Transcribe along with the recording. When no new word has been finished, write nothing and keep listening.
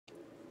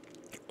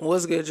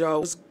What's good,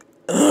 y'all?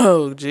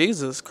 Oh,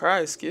 Jesus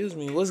Christ, excuse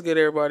me. What's good,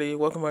 everybody?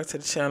 Welcome back to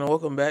the channel.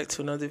 Welcome back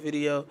to another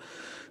video.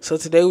 So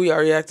today we are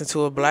reacting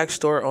to a black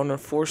store owner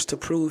forced to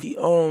prove he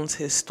owns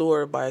his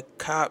store by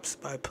cops,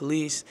 by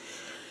police.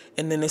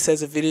 And then it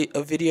says a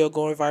video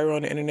going viral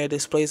on the internet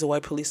displays a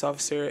white police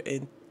officer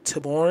in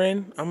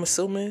Tiburon, I'm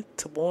assuming,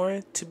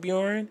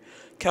 Tiburon,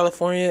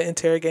 California,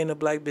 interrogating a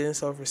black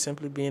business owner for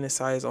simply being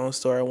inside his own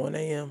store at 1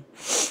 a.m.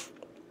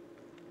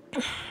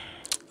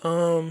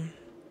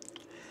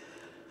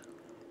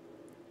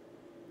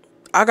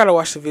 I gotta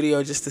watch the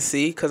video just to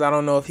see, because I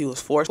don't know if he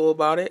was forceful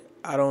about it.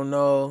 I don't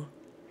know.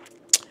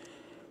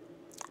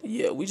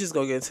 Yeah, we just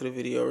gonna get into the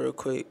video real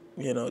quick,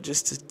 you know,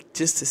 just to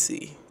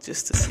see. Huh? I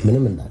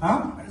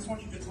just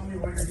want you to tell me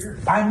why you're here.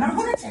 I'm not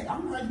gonna tell.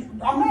 I'm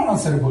not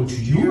answerable to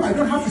you. I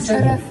don't have to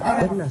tell you.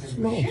 I don't have to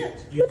tell you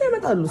shit.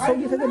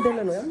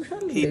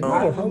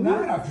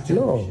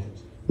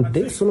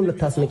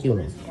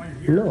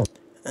 No.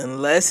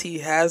 Unless he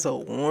has a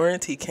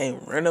warrant, he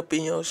can't run up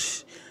in your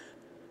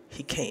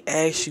he can't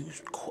ask you.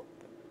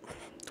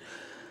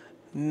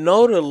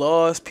 Know the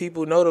laws,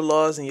 people. Know the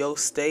laws in your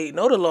state.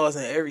 Know the laws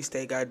in every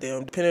state,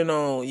 goddamn. Depending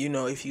on, you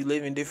know, if you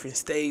live in different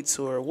states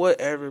or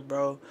whatever,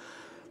 bro.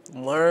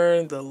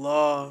 Learn the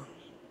law.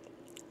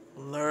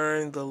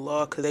 Learn the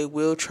law, because they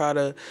will try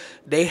to.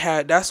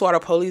 That's why the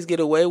police get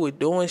away with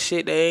doing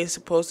shit they ain't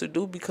supposed to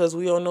do, because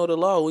we don't know the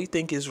law. We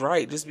think it's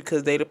right just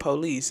because they the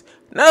police.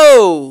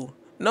 No.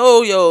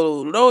 Know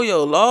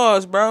your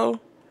laws, bro.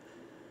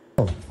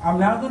 I'm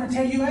not gonna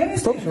tell you anything.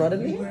 Stop,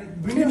 smartly.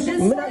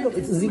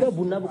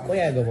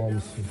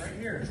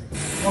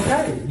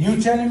 Okay,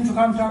 you tell him to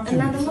come talk to me.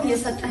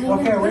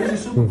 Okay, where's the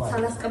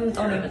supervisor?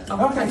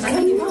 Okay,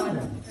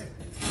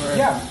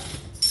 yeah.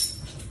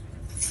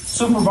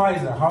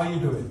 Supervisor, how are you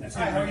doing?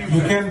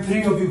 You came,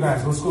 three of you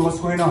guys. What's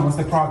going on? What's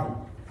the problem?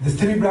 There's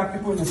 3 black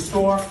people in the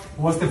store.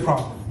 What's the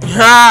problem?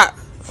 Ha!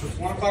 So it's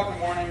 1 o'clock in the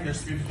morning,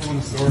 there's 3 people in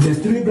the store. There's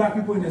 3 black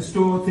people in the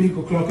store, 3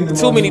 o'clock in the morning.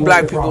 Too many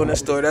black people in the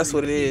store, that's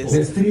what it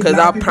is. Because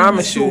I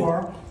promise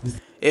you,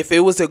 if it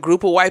was a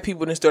group of white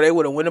people in the store, they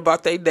would have went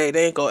about their day.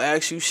 They ain't gonna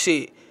ask you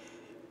shit.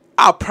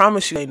 I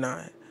promise you they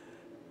not.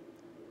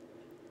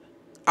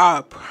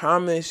 I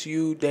promise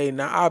you they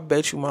not. I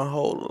bet you my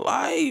whole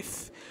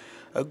life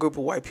a group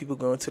of white people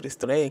going to the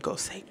store, they ain't gonna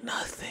say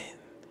nothing.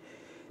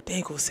 They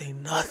ain't gonna say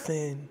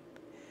nothing.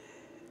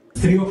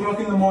 3 o'clock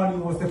in the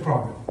morning, what's the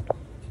problem?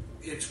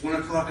 It's 1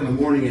 o'clock in the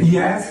morning and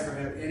yes. you never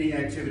have any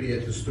activity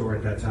at the store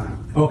at that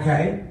time.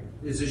 Okay.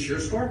 Is this your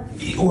store?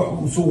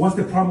 So what's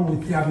the problem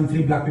with having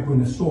 3 black people in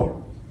the store?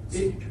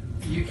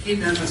 You keep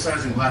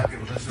emphasizing black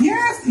people.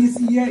 Yes,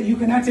 yeah, you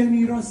cannot tell me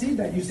you don't see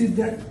that. You see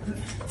that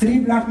 3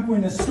 black people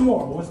in the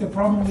store. What's the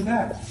problem with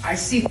that? I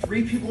see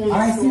 3 people in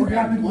the store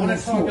at 1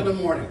 o'clock in the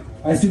morning.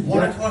 I see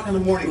 1 o'clock in the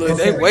morning. Look,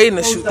 they waiting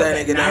to shoot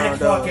that nigga down,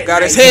 though.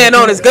 Got his hand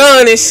on his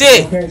gun and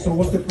shit. Okay, so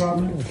what's the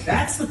problem?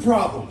 That's the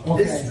problem.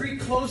 Okay. This street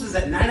closes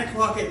at 9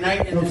 o'clock at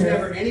night and there's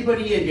never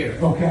anybody in here.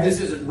 Okay.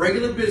 This is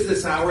regular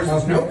business hours.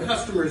 There's no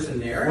customers in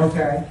there.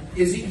 Okay.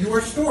 Is it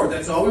your store?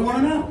 That's all we want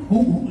to know.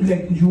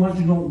 You want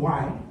to know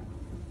why?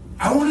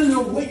 I want to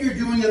know what you're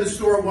doing in the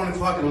store at 1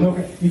 o'clock in the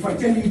morning. Okay. If I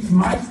tell you it's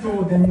my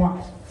store, then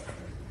what?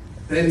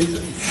 Then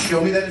show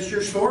me that it's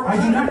your store. I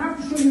do not have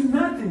to show you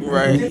nothing.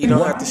 Right, he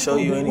don't have to show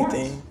you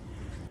anything.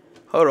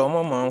 Hold on,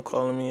 my mom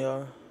calling me,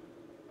 y'all.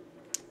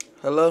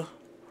 Hello?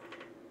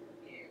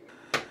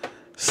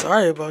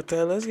 Sorry about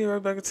that. Let's get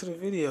right back into the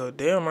video.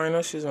 Damn, I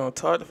know she's gonna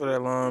talk for that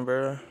long,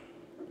 bro.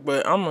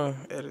 But I'm gonna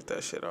edit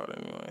that shit out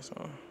anyway,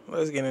 so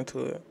let's get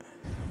into it.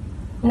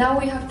 Now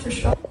we have to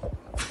show.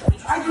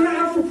 I do not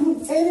have to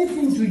prove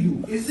anything to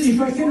you. If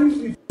I tell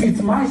you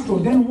it's my store,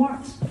 then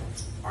what?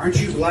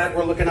 Aren't you glad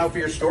we're looking out for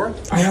your store?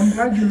 I am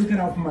glad you're looking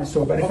out for my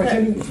store, but if I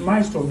tell you it's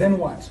my store, then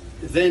what?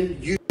 Then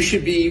you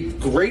should be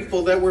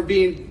grateful that we're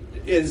being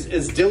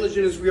as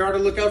diligent as we are to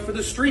look out for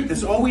the street.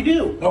 That's all we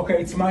do. Okay,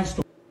 it's my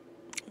store.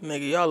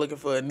 Nigga, y'all looking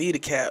for a Nita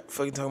cap,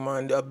 fucking talking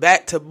about a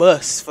back to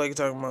bus, fucking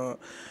talking about.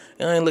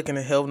 Y'all ain't looking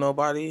to help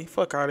nobody.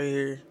 Fuck out of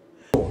here.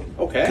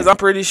 Okay. Because I'm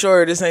pretty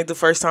sure this ain't the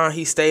first time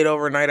he stayed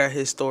overnight at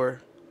his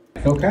store.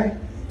 Okay.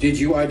 Did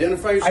you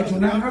identify yourself? I do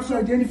not have to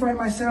identify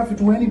myself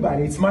to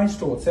anybody. It's my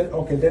store.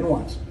 Okay, then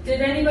what?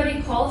 Did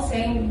anybody call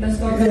saying the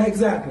store? Yeah,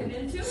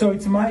 exactly. So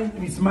it's my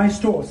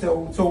store.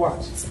 So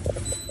what?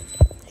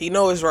 He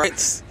know his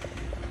rights.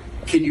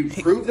 Can you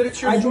prove that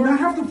it's your store? store? I do not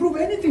have to prove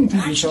anything to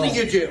you. Actually,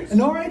 you do.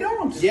 No, I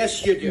don't.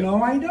 Yes, you do.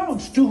 No, I don't.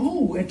 To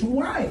who and to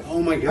why?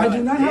 Oh my God. I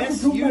do not have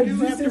to prove my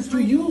existence to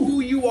you.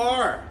 Who you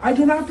are. I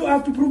do not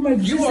have to prove my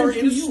existence to you. You are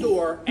in a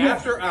store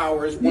after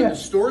hours when the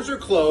stores are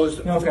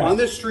closed on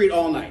this street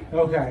all night.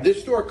 Okay.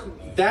 This store,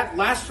 the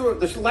last store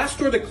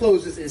that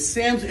closes is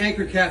Sam's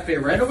Anchor Cafe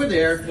right over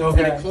there.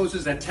 Okay. And it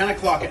closes at 10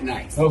 o'clock at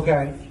night.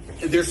 Okay.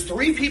 There's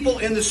 3 people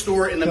in the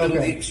store in the middle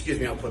of the, excuse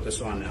me, I'll put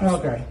this on now.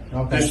 Okay.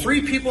 There's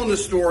 3 people in the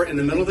store in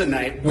the middle of the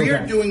night. We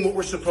are doing what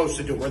we're supposed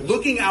to do. We're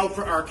looking out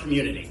for our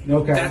community.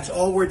 Okay. That's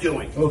all we're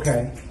doing.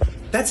 Okay.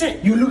 That's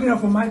it. You're looking out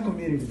for my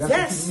community. That's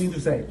Yes. what you mean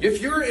to say.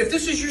 If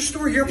this is your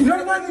store, you're No,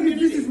 part of that no,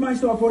 community. this is my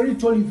store. I've already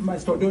told you it's my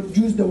store. Don't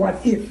use the word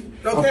if.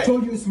 Okay. I've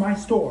told you it's my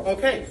store.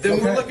 Okay,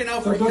 then we're looking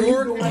out for don't your use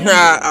the word community.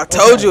 Nah, I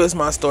told you it's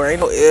my store. Ain't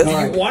no if. All Do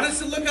right. you want us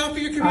to look out for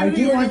your I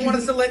community, do or want do you want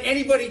you us to let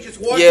anybody just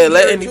walk Yeah, in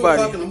let here at 2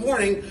 anybody. o'clock in the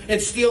morning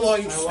and steal all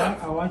your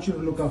stuff? I want you to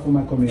look out for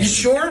my community. You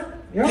sure?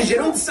 Yeah. Because you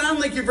don't sound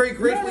like you're very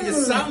grateful. No. You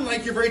sound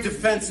like you're very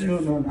defensive.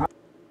 No.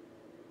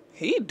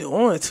 He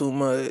doing too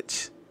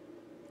much.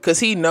 Cause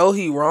he know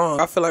he wrong.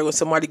 I feel like when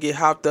somebody get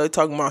hopped up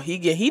talking about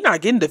he not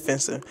getting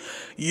defensive.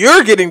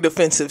 You're getting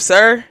defensive,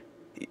 sir.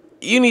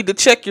 You need to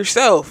check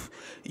yourself.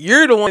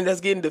 You're the one that's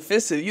getting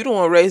defensive. You the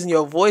one raising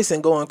your voice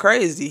and going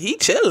crazy. He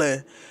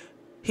chilling.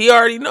 He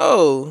already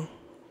know.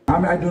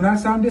 I do not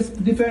sound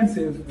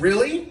defensive.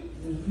 Really?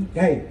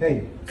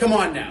 Hey. Come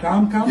on now.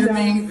 Calm You're down.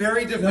 being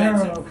very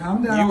defensive. No,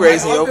 calm down. You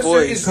raising your Officer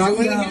voice. is Calm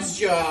doing down. his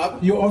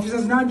job. Your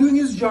officer's not doing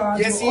his job.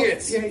 Yes, he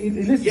is.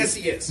 Listen. Yes,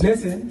 he is.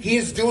 Listen. He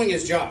is doing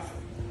his job.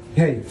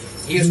 Hey.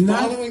 He is do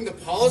not- following the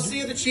policy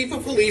of the chief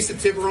of police at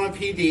Tiburon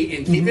PD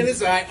and keeping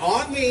his eye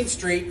on Main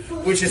Street,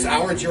 which is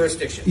our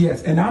jurisdiction.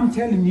 Yes, and I'm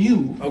telling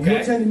you, Okay.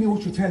 you're telling me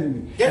what you're telling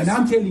me. Yes. And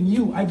I'm telling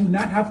you, I do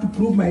not have to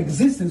prove my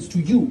existence to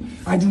you.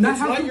 I do not It's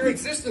have not to your prove-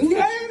 existence.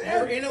 Yeah,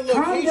 You're in a calm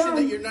location down.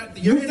 that you're not.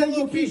 You're You in said a your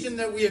location piece.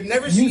 that we have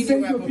never You seen said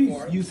you your at piece.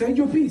 before. You said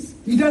your piece.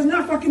 It does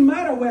not fucking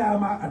matter where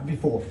I'm at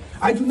before.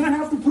 I do not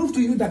have to prove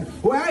to you that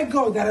where I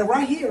go, that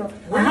right here.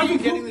 Where I are have you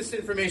to getting prove- this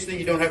information that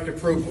you don't have to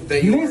prove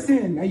that you are?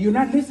 Listen, you're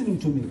not listening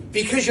to me.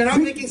 Because you're not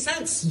making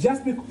sense.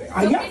 Just because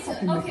I am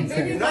fucking making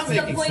baby, sense. what's the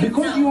making point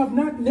Because now? you have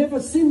not never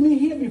seen me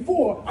here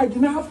before, I do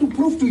not have to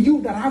prove to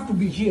you that I have to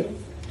be here.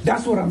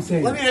 That's what I'm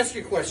saying. Let me ask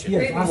you a question.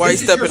 Yes, Why you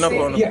This is your stepping up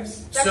store. on him?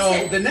 Yes. That's So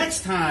it. the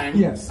next time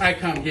Yes. I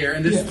come here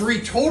and there's Yes. 3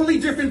 totally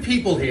different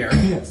people here.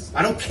 Yes.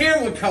 I don't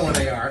care what color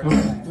they are.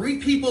 Okay. 3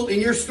 people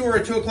in your store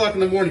at 2 o'clock in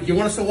the morning. Do you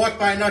want us to walk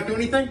by and not do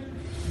anything?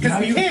 Because Now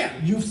we can.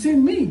 You've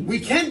seen me. We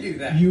can do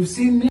that. You've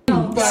seen me.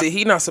 See,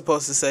 he not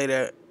supposed to say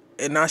that.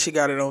 And now she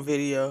got it on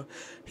video.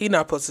 He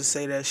not supposed to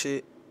say that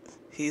shit.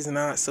 He's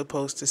not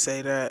supposed to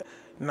say that.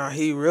 Nah,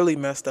 he really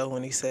messed up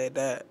when he said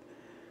that.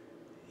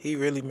 He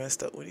really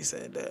messed up when he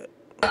said that.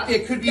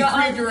 It could be Yeah,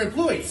 3 of your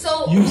employees.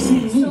 So, You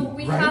see me, so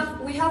we right?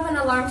 have an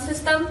alarm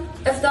system.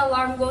 If the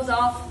alarm goes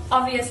off,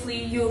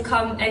 obviously you'll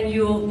come and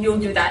you'll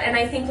do that. And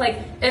I think like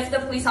if the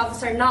police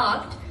officer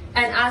knocked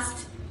and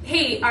asked,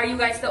 "Hey, are you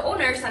guys the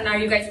owners and are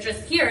you guys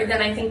just here?"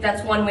 Then I think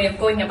that's one way of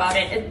going about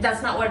it.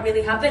 That's not what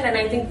really happened, and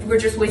I think we're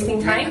just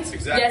wasting time. That's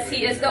exactly Yes,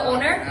 he what is the you're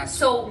owner. asking.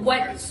 So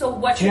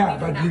what should Yeah, we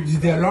do but now?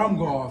 did the alarm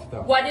go off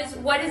though? What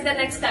is the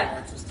next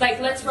step? Like,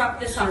 let's wrap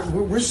this up.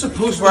 We're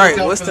supposed to Right,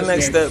 look out what's for the this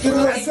next neighborhood. step,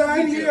 bro? There's a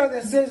sign here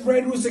that says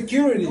Red Roof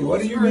Security. What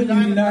do you Those are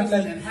mean you're not diamond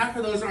like? and half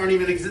of those aren't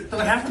even exist.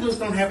 Half of those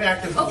don't have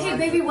active. Okay, alarms.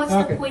 baby, what's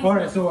Okay, the point? all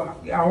right. now? So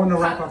I want to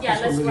wrap up Yeah,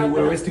 this let's one. wrap it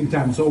We're up. wasting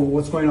time. So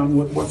what's going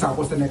on? What's up?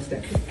 What's the next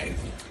step?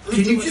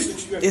 Can you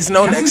just? It's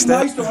no This next is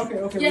my step. store.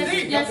 Okay. Yes, There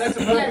you go. yes, That's a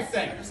yes. perfect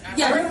thing.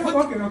 Yes.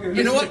 Okay.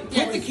 You know what?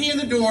 Put the key in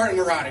the door and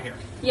we're out of here.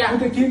 Yeah. Put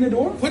the key in the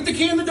door. Put the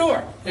key in the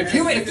door. If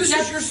this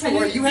is your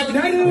store, you have the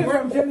No, key in the door.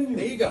 I'm telling you.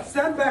 There you go.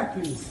 Stand back,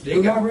 please. There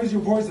you Do go. not raise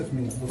your voice at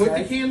me. Put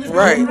okay? the key in the door.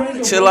 Right. Don't raise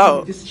your Chill voice at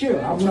out. me. Just chill.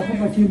 I'm gonna put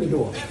my key in the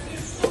door.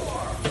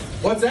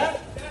 What's that?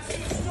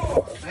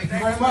 Thank you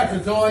very much.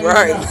 That's all I need to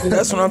Right. know.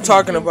 That's what I'm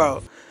talking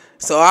about.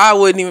 So I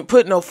wouldn't even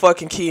put no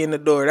fucking key in the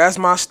door. That's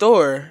my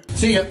store.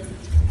 See ya.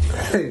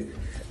 Hey,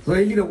 well,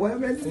 you know what,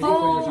 man?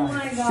 Oh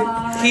my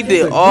god. He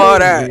did all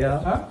that.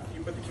 Huh?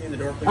 You put the key in the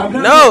door. I'm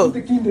not No. gonna put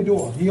the key in the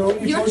door. He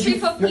already Your told you-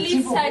 chief of your police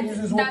chief of said police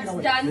is walking that's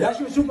away. done. That's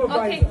your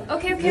supervisor.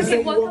 Okay, He said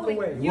you walk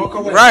away. You Walk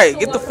away. Right, also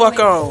get the walk fuck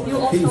away. on. You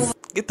also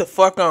Get the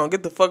fuck on.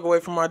 Get the fuck away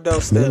from my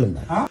doorstep.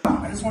 Huh?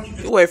 I just want you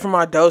to. Get away from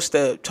my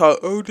doorstep. Talk.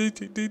 Oh,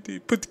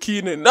 put the key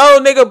in it. No,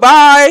 nigga.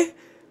 Bye.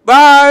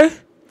 Bye.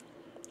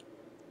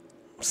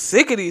 I'm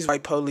sick of these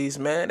white police,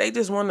 man. They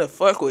just want to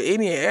fuck with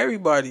any and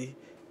everybody.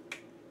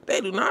 They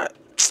do not.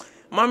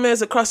 My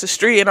man's across the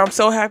street, and I'm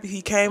so happy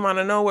he came out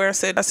of nowhere and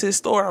said that's his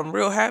store. I'm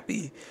real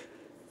happy.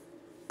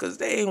 Cause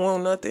they ain't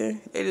want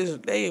nothing. They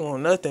ain't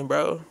want nothing,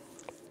 bro.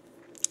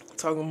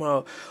 Talking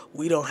about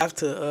we don't have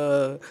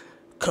to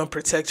come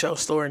protect your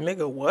store,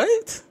 nigga.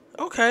 What?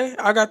 Okay,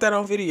 I got that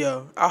on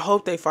video. I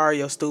hope they fire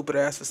your stupid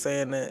ass for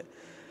saying that.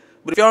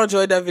 But if y'all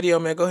enjoyed that video,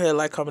 man, go ahead,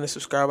 like, comment, and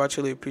subscribe. I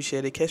truly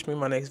appreciate it. Catch me in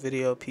my next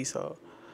video. Peace out.